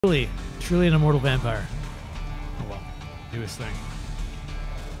Truly an immortal vampire. Oh well, do his thing.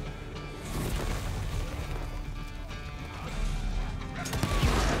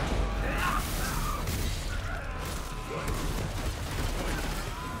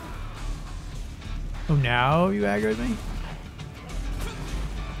 Oh, now you aggroed me?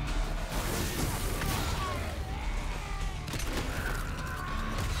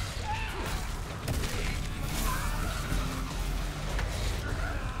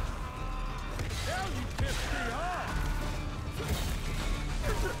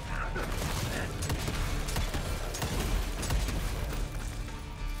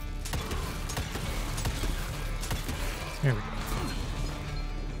 There we go.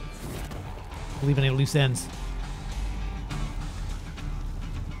 Leave any loose ends.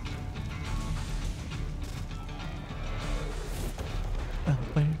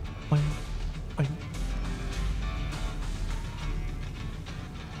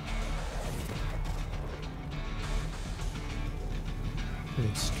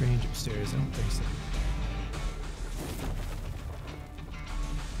 Really strange upstairs. I don't think so.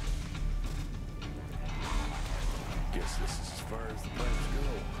 Guess this is as far as the pipes go.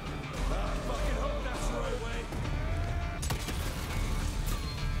 I fucking hope that's the right way.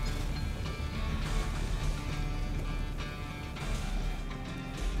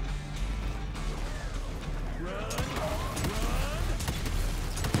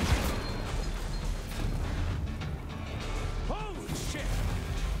 Holy shit!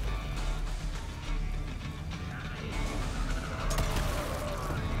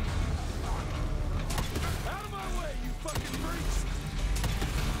 Out of my way, you fucking freaks!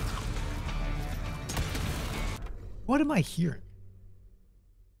 What am I hearing?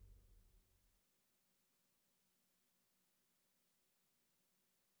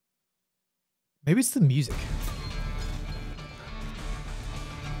 Maybe it's the music.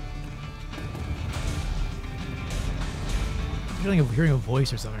 I'm feeling I'm hearing a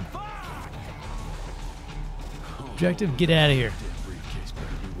voice or something. Objective, get out of here. Damn briefcase better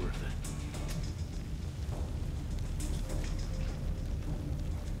be worth it.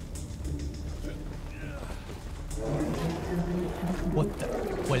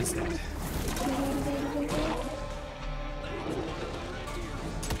 What is that?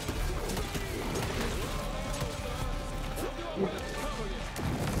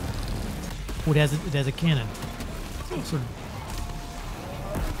 Oh, it has a cannon. Some sort of...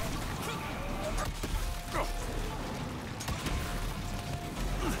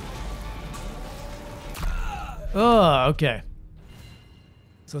 Oh, okay.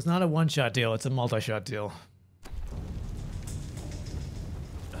 So it's not a one-shot deal, it's a multi-shot deal.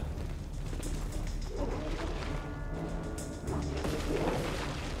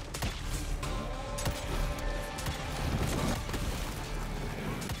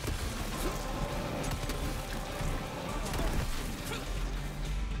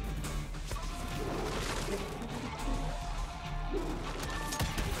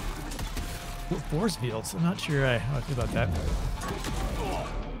 Force fields. I'm not sure how I feel about that.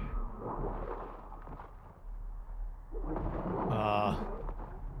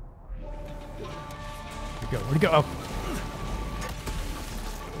 Where'd it go? Where'd it go? Oh.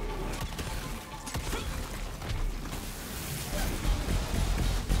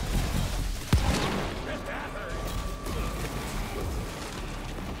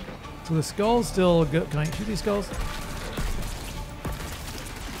 So the skull's still good. Can I shoot these skulls?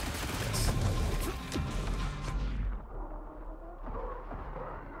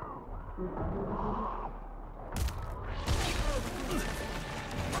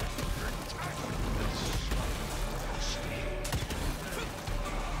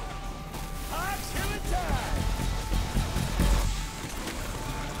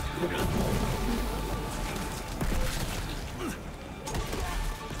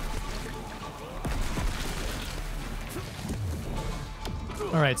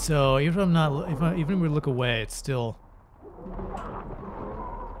 All right, so even if I'm not, even if we look away, it's still.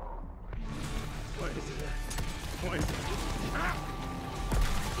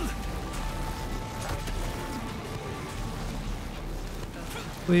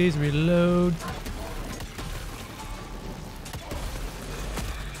 Please reload.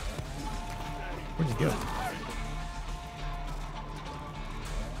 Where'd you go?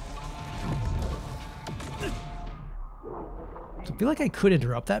 I feel like I could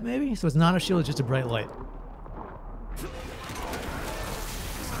interrupt that maybe, so it's not a shield, it's just a bright light.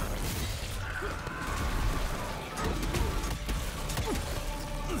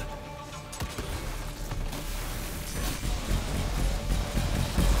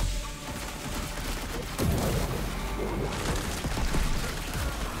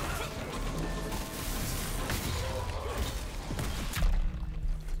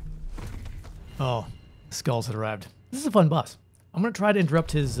 Oh, skulls had arrived. This is a fun boss. I'm gonna try to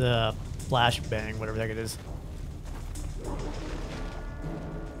interrupt his flash bang, whatever the heck it is.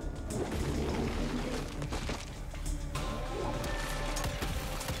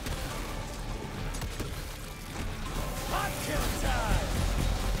 Hot kill time!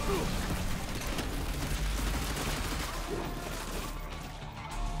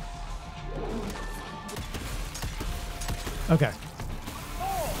 Okay.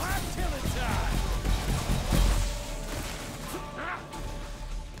 Oh, hot killing time!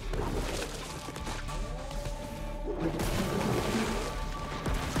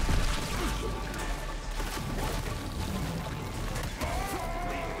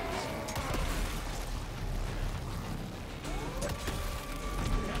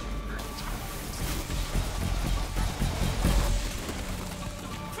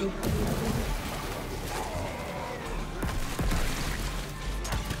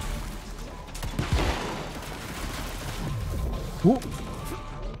 Ooh.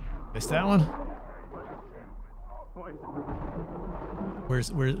 Missed that one.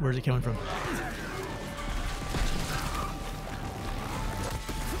 Where's it coming from?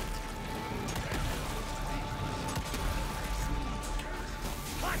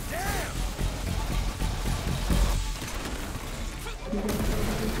 Hot damn!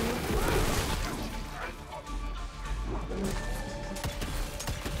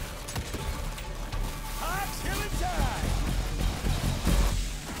 Hot killing time!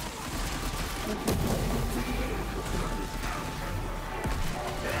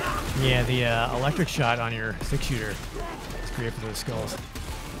 Yeah, the electric shot on your 6-shooter is great for those skulls.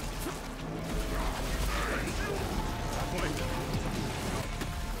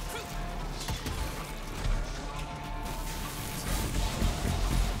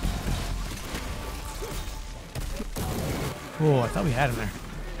 Oh, I thought we had him there.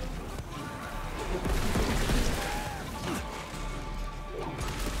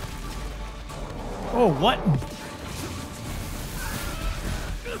 Oh, what?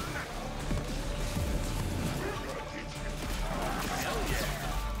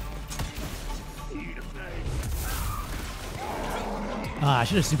 Ah, I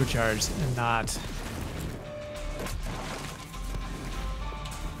should have supercharged and not.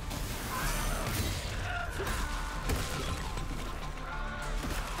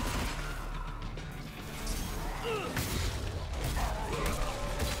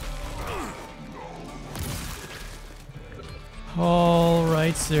 All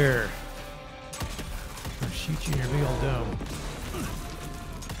right, sir. I'll shoot you in your big old dome.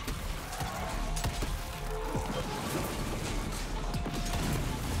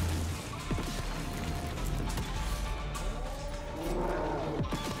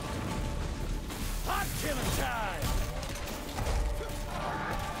 Hot killing time!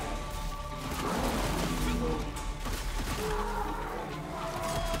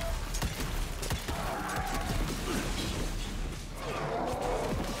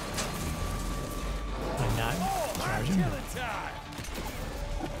 Am I not charging? Killing time!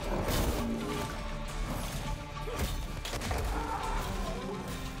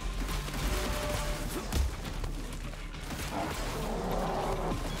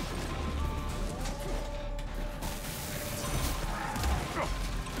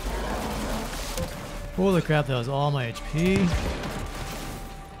 Holy crap, that was all my HP.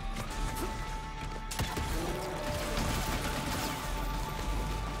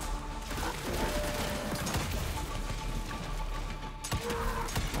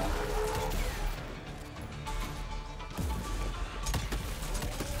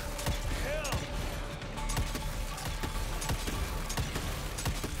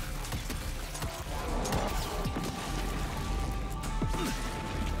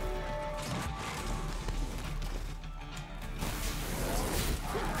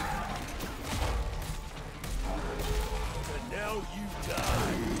 And now you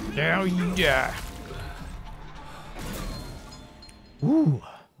die! Now you die. Ooh,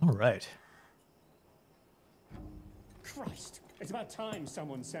 all right. Christ, it's about time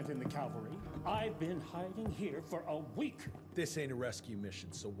someone sent in the cavalry. I've been hiding here for a week. This ain't a rescue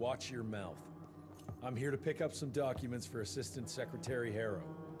mission, so watch your mouth. I'm here to pick up some documents for Assistant Secretary Harrow.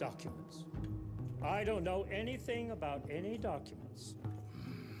 Documents. I don't know anything about any documents.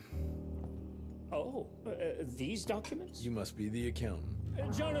 Oh, these documents? You must be the accountant.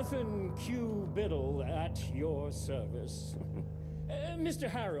 Jonathan Q. Biddle at your service. Mr.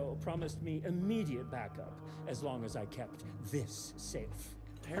 Harrow promised me immediate backup as long as I kept this safe.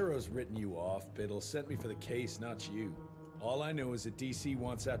 Harrow's written you off, Biddle. Sent me for the case, not you. All I know is that DC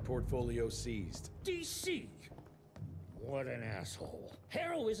wants that portfolio seized. DC? What an asshole.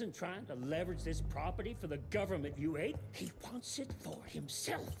 Harrow isn't trying to leverage this property for the government you hate. He wants it for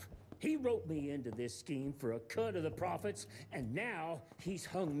himself. He roped me into this scheme for a cut of the profits, and now he's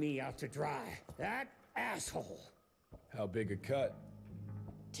hung me out to dry. That asshole. How big a cut?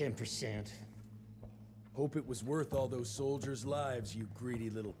 10%. Hope it was worth all those soldiers' lives, you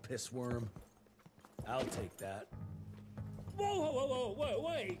greedy little pissworm. I'll take that. Whoa,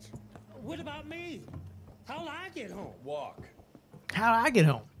 wait. What about me? How'll I get home? Walk. How'd I get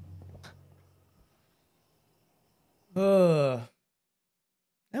home? That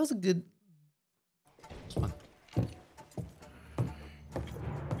was a good.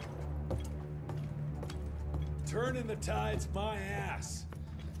 Turning the tide's my ass.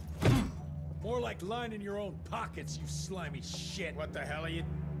 More like lining your own pockets, you slimy shit. What the hell are you?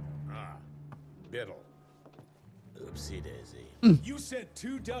 Ah, Biddle. Oopsie daisy. You sent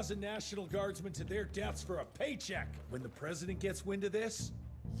 24 National Guardsmen to their deaths for a paycheck. When the president gets wind of this,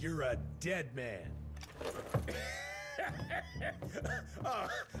 you're a dead man. Oh,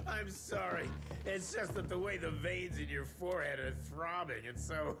 I'm sorry. It's just that the way the veins in your forehead are throbbing, it's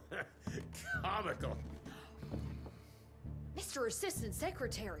so comical. Mr. Assistant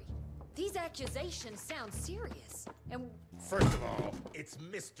Secretary, these accusations sound serious. And First of all, it's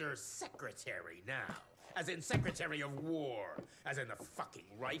Mr. Secretary now. As in Secretary of War. As in the fucking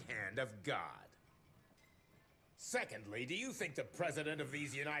right hand of God. Secondly, do you think the President of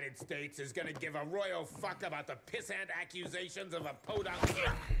these United States is gonna give a royal fuck about the pissant accusations of a podunk?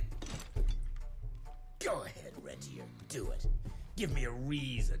 Go ahead, Rentier, do it. Give me a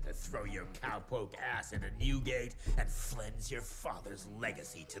reason to throw your cowpoke ass into Newgate and cleanse your father's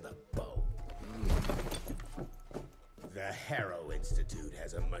legacy to the bone. The Harrow Institute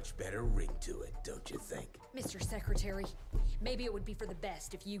has a much better ring to it, don't you think? Mr. Secretary, maybe it would be for the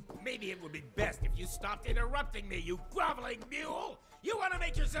best if you... Maybe it would be best if you stopped interrupting me, you groveling mule! You want to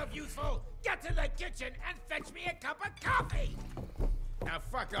make yourself useful? Get to the kitchen and fetch me a cup of coffee! Now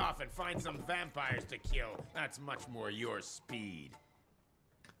fuck off and find some vampires to kill. That's much more your speed.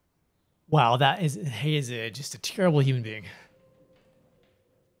 Wow, he is just a terrible human being.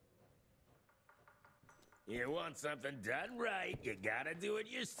 You want something done right, you gotta do it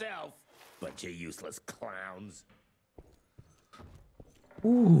yourself. Bunch of useless clowns.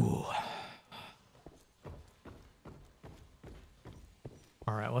 Ooh.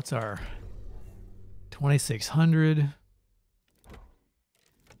 All right, what's our 2600?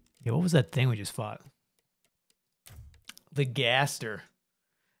 Yeah, what was that thing we just fought? The Gaster.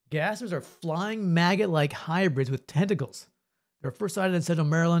 Gasters are flying maggot-like hybrids with tentacles. They were first sighted in central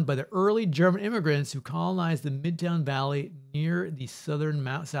Maryland by the early German immigrants who colonized the Midtown Valley near the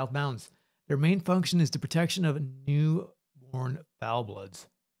South Mountains. Their main function is the protection of newborn foulbloods.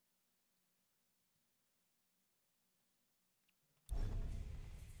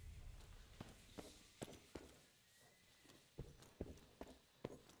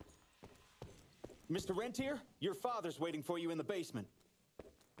 Mr. Rentier, your father's waiting for you in the basement.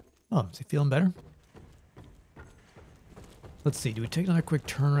 Oh, is he feeling better? Let's see, do we take another quick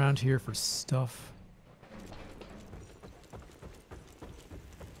turnaround here for stuff?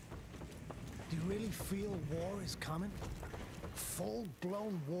 Do you really feel war is coming?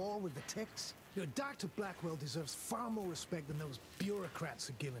 Full-blown war with the ticks? Dr. Blackwell deserves far more respect than those bureaucrats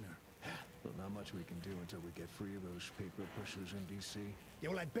are giving her. Well, not much we can do until we get free of those paper pushers in D.C. Yeah,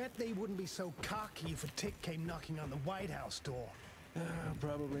 well, I bet they wouldn't be so cocky if a tick came knocking on the White House door.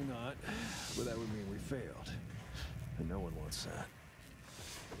 Probably not, but that would mean we failed. And no one wants that.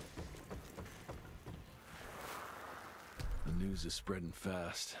 The news is spreading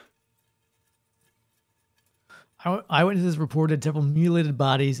fast. Eyewitnesses reported several mutilated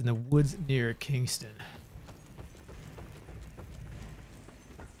bodies in the woods near Kingston.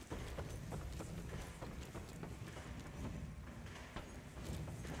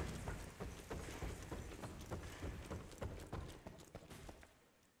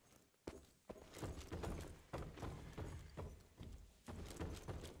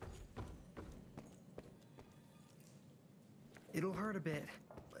 It'll hurt a bit.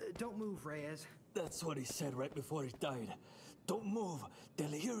 Don't move, Reyes. That's what he said right before he died. Don't move, they'll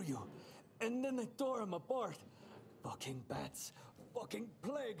hear you. And then they tore him apart. Fucking bats. Fucking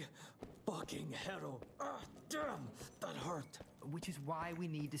plague. Fucking Harrow. Ah, damn, that hurt. Which is why we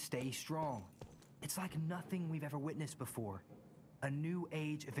need to stay strong. It's like nothing we've ever witnessed before. A new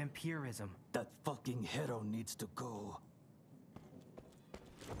age of imperialism. That fucking Harrow needs to go.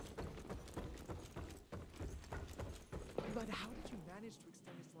 But how did you manage to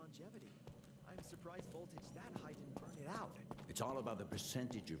extend his longevity? I'm surprised voltage that high didn't burn it out. It's all about the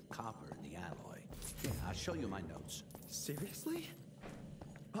percentage of copper in the alloy. Yeah, I'll show you my notes. Seriously?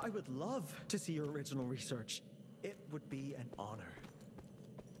 I would love to see your original research. It would be an honor.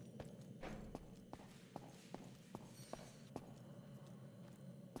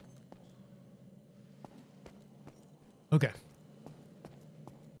 Okay.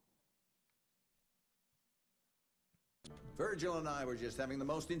 Virgil and I were just having the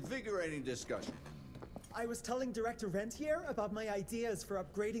most invigorating discussion. I was telling Director Rentier about my ideas for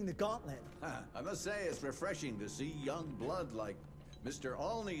upgrading the gauntlet. I must say it's refreshing to see young blood like Mr.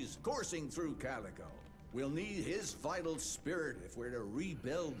 Olney's coursing through Calico. We'll need his vital spirit if we're to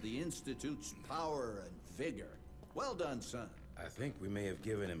rebuild the Institute's power and vigor. Well done, son. I think we may have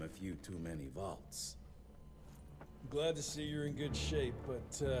given him a few too many vaults. Glad to see you're in good shape,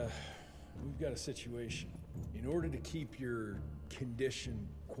 but we've got a situation. In order to keep your condition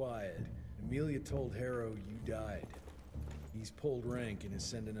quiet, Amelia told Harrow you died. He's pulled rank and is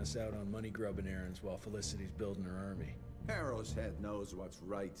sending us out on money-grubbing errands while Felicity's building her army. Harrow's head knows what's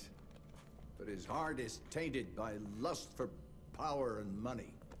right, but his heart is tainted by lust for power and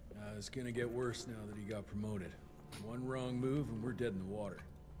money. It's gonna get worse now that he got promoted. One wrong move and we're dead in the water.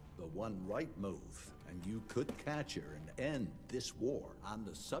 The one right move, and you could catch her and end this war. On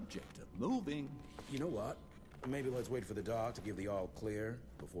the subject of moving... You know what? Maybe let's wait for the doc to give the all clear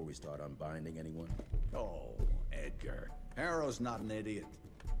before we start unbinding anyone. Oh, Edgar. Harrow's not an idiot.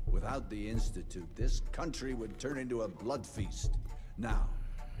 Without the Institute, this country would turn into a blood feast. Now,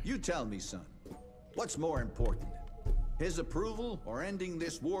 you tell me, son, what's more important? His approval or ending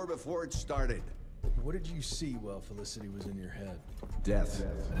this war before it started? What did you see while Felicity was in your head? Death.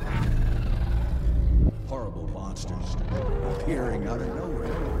 Horrible monsters appearing out of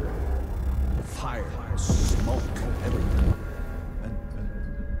nowhere. Fire, smoke, everything. And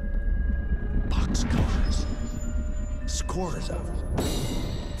boxcars. Scores of them.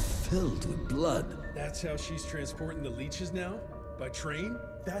 Filled with blood. That's how she's transporting the leeches now? By train?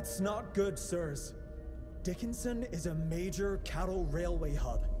 That's not good, sirs. Dickinson is a major cattle railway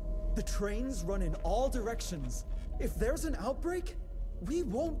hub. The trains run in all directions. If there's an outbreak, we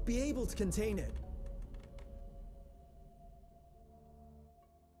won't be able to contain it.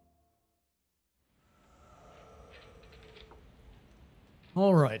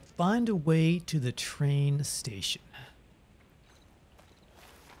 All right, find a way to the train station.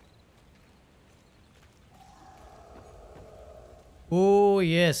 Oh,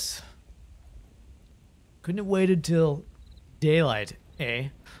 yes. Couldn't have waited till daylight, eh?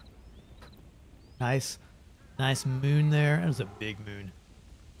 Nice. Nice moon there. That was a big moon.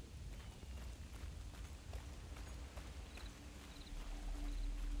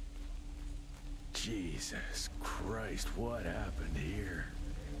 Jesus Christ, what happened here?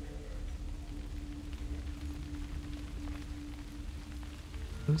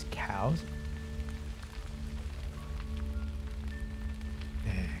 Those cows?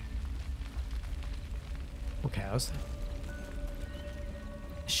 Hey. What cows?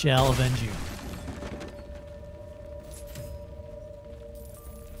 Shall avenge you.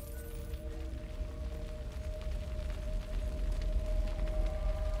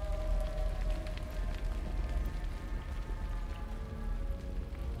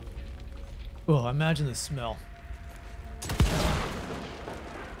 Oh, imagine the smell.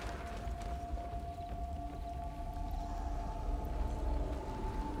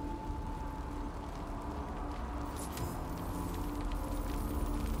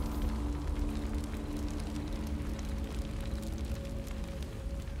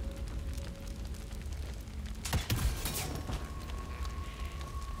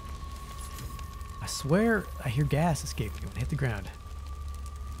 I swear I hear gas escaping when I hit the ground.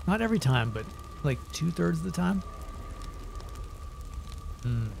 Not every time, but like 2/3 of the time.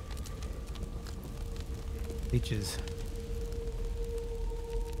 Leeches.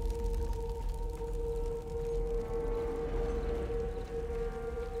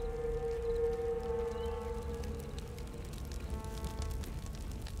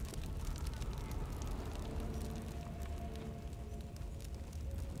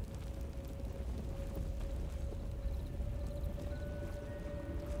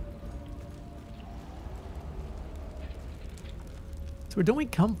 So don't we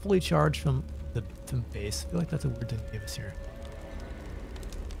come fully charged from the base? I feel like that's a weird thing to give us here.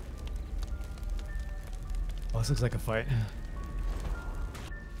 Oh, this looks like a fight.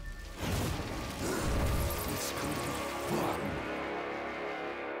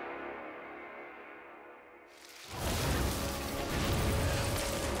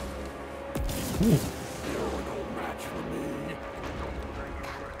 Ooh.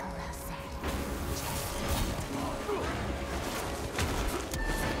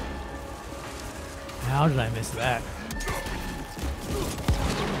 How did I miss that?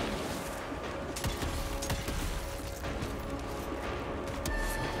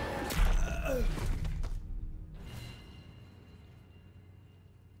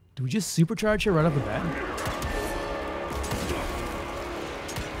 Do we just supercharge her right off the bat?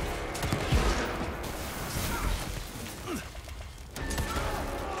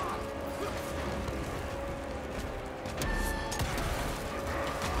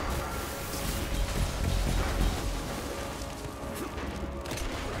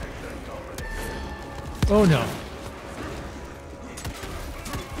 Oh no.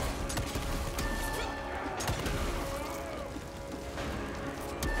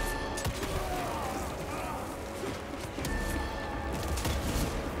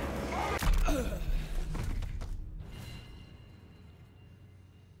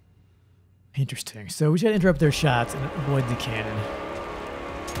 Interesting. So we should interrupt their shots and avoid the cannon.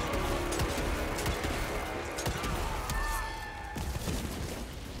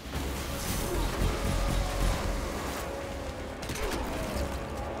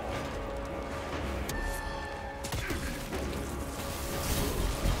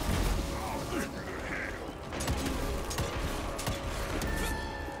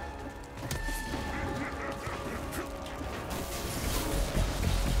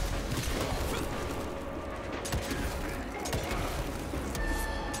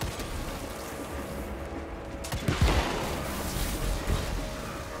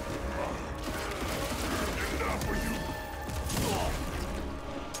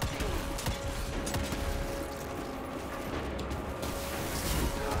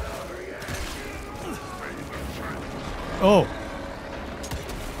 Oh!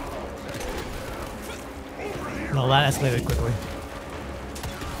 No, that escalated quickly.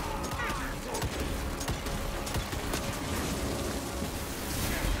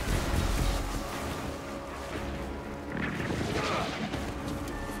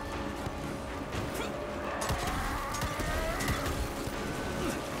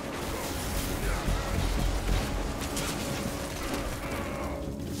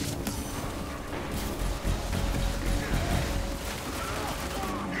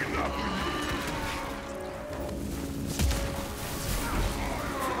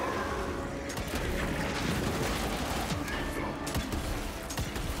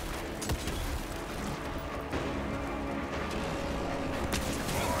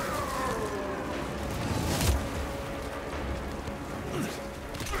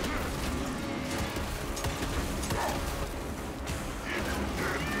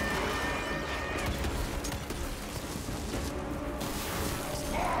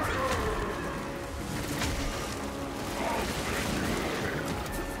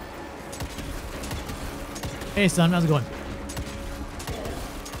 Hey son, how's it going?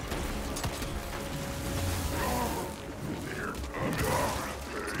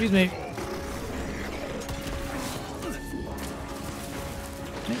 Excuse me. I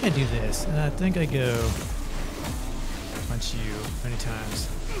think I do this, and I think I go punch you many times.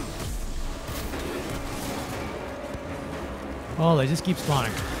 Oh, they just keep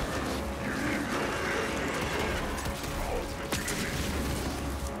spawning.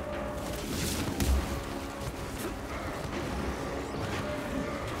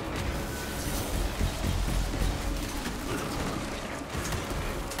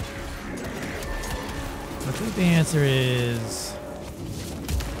 I think the answer is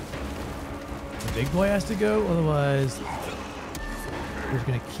the big boy has to go, otherwise we're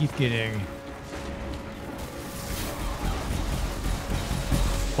gonna keep getting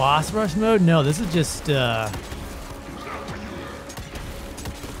boss rush mode. No, this is just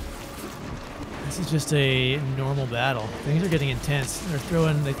a normal battle. Things are getting intense. They're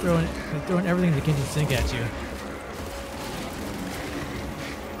throwing everything in the kitchen sink at you.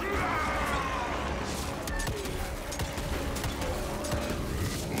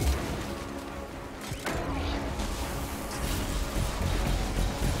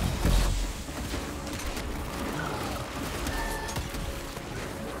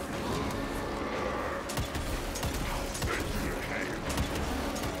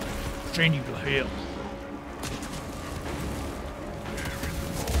 Train you to hell.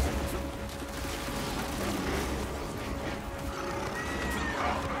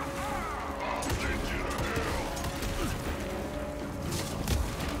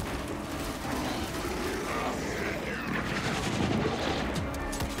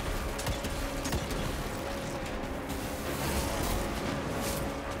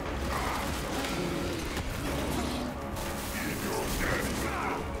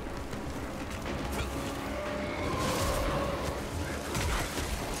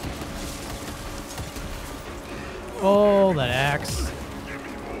 Oh, that axe.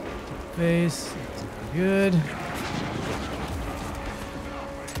 Face. Good.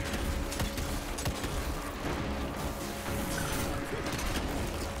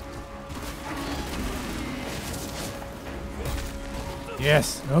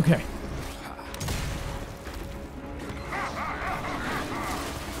 Yes, okay.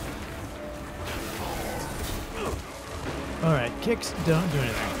 Alright, kicks don't do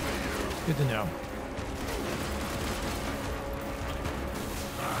anything. Good to know.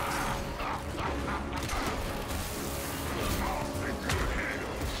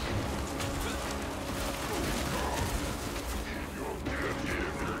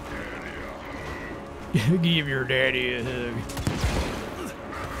 Give your daddy a hug.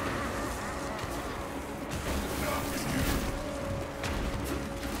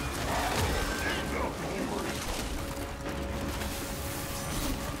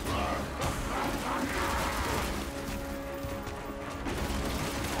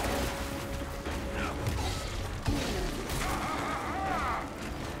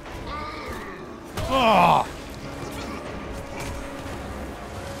 Oh!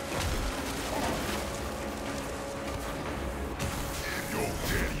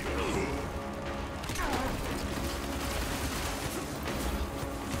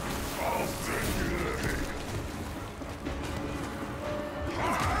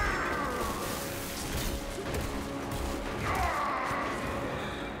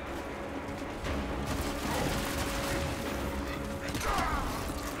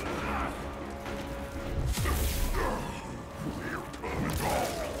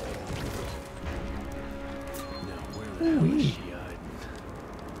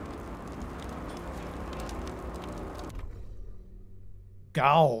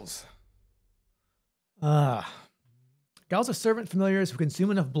 Gals. Gals are servant familiars who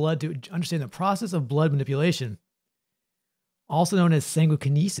consume enough blood to understand the process of blood manipulation, also known as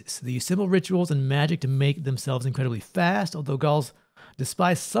sanguikinesis. They use simple rituals and magic to make themselves incredibly fast. Although Gauls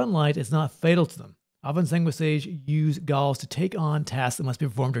despise sunlight, it's not fatal to them. Often sanguisage use Gauls to take on tasks that must be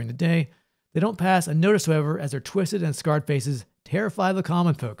performed during the day. They don't pass unnoticed, however, as their twisted and scarred faces terrify the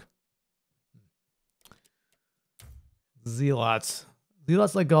common folk. Zealots.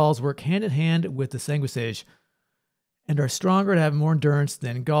 Zealots like Gauls work hand in hand with the sanguisage and are stronger and have more endurance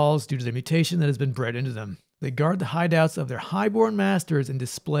than Gauls due to their mutation that has been bred into them. They guard the hideouts of their highborn masters and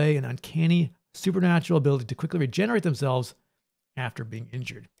display an uncanny supernatural ability to quickly regenerate themselves after being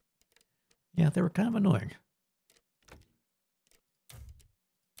injured. Yeah, they were kind of annoying.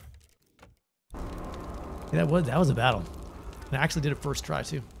 Yeah, that was a battle. And I actually did it first try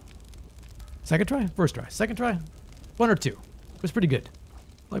too. Second try? First try. Second try? One or two. It was pretty good.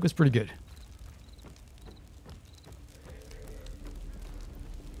 Like, was pretty good.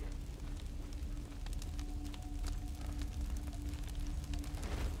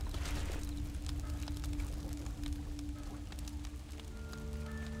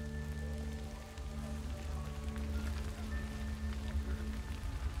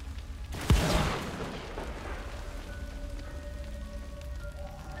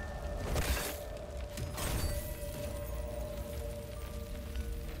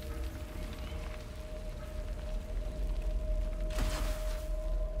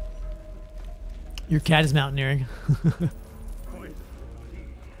 Your cat is mountaineering.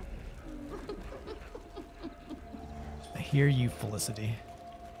 I hear you, Felicity.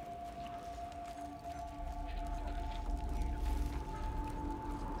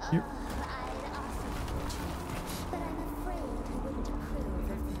 You're...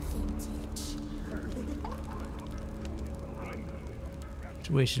 Which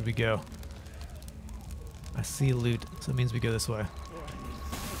way should we go? I see loot, so it means we go this way.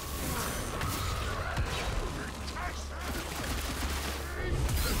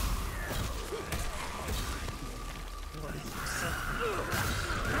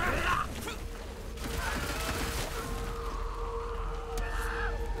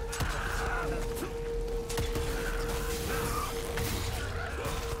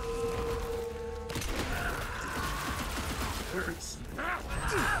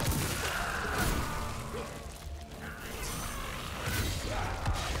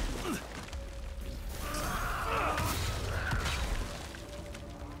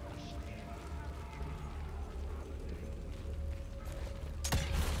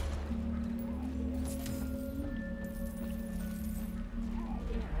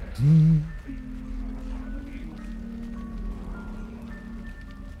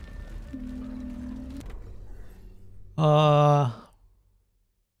 Uh,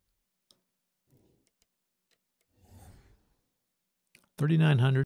 3,900.